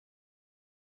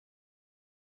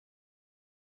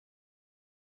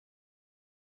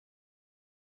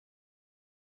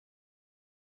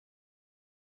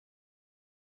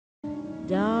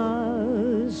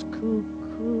doves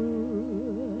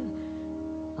cuckoo,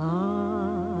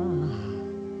 ah,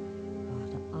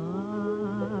 but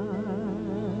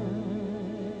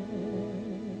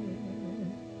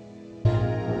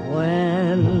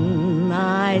when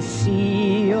I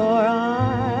see your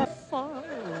eyes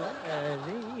follow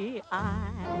the eye,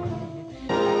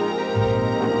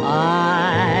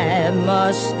 I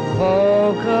must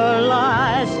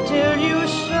vocalize till you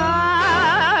shine.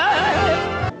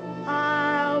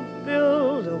 I'll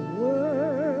build a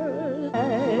world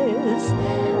as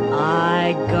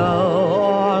I go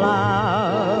all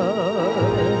out.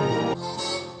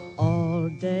 All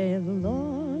day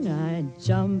long I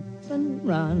jump and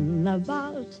run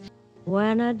about.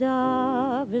 When a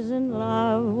dove is in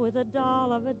love with a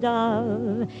doll of a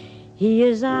dove, he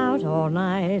is out all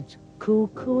night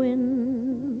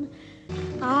cuckooing.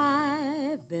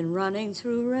 I've been running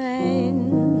through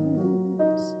rains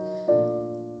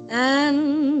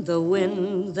and the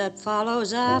wind that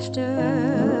follows after.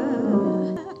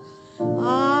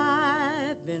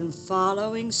 I've been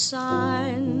following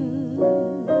signs.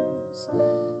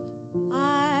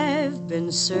 I've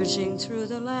been searching through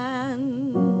the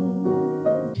land.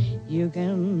 You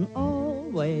can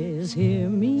always hear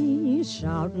me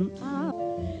shouting out.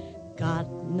 Got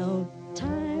no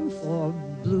time for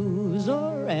blues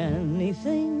or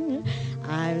anything.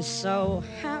 I'm so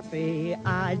happy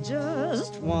I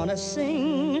just want to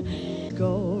sing.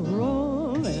 Go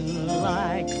rolling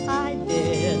like I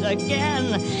did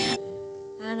again.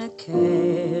 An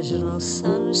occasional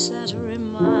sunset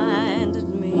reminded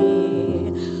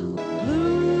me.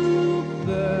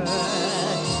 Bluebird,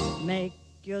 make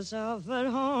yourself at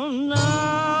home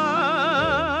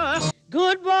now.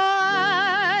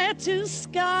 Goodbye to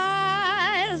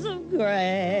skies of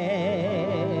gray.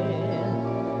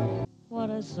 What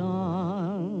a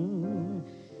song.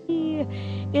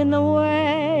 In the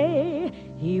way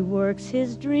he works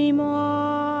his dream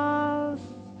off.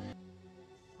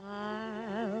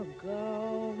 I'll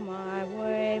go my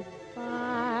way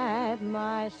by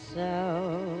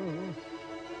myself.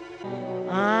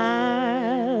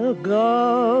 I'll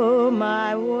go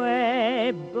my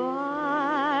way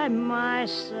by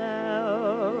myself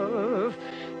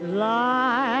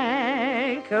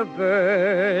like a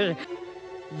bird.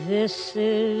 This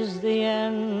is the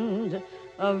end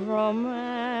of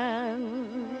romance.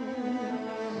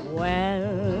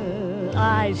 When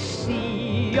I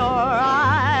see your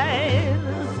eyes,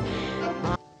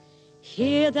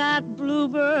 hear that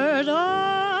bluebird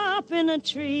up in a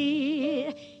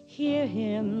tree. Hear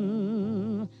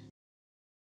him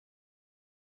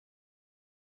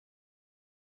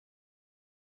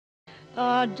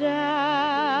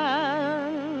dance.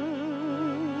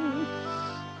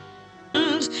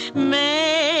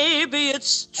 Maybe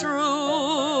it's true.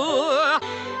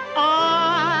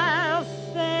 I'll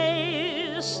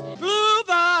face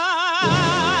bluebird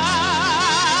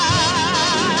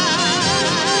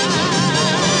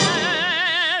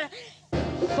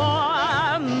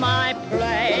for my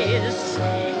place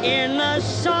in the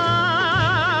sun.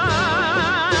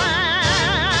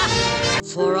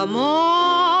 For a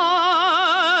moment,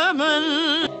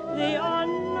 the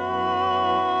unknown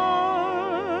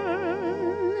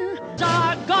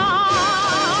are gone.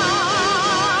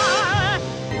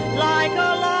 Like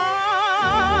a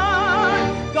lark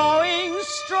going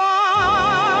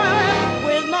strong,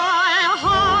 with my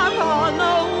heart on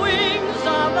the wings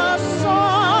of the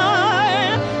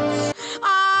sun.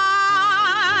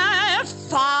 I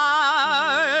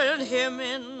found him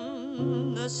in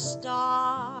the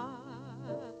star.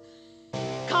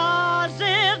 'Cause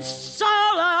it's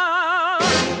solo,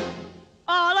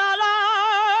 all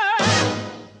alone,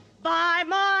 by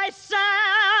myself.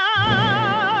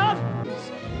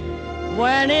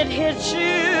 When it hits you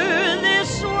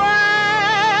this way,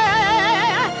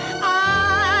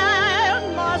 I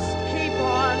must keep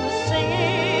on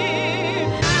singing.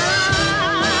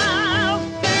 I'll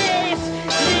face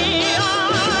the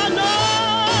unknown.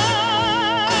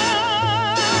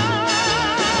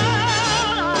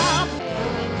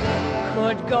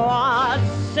 Could go on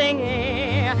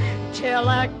singing till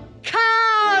I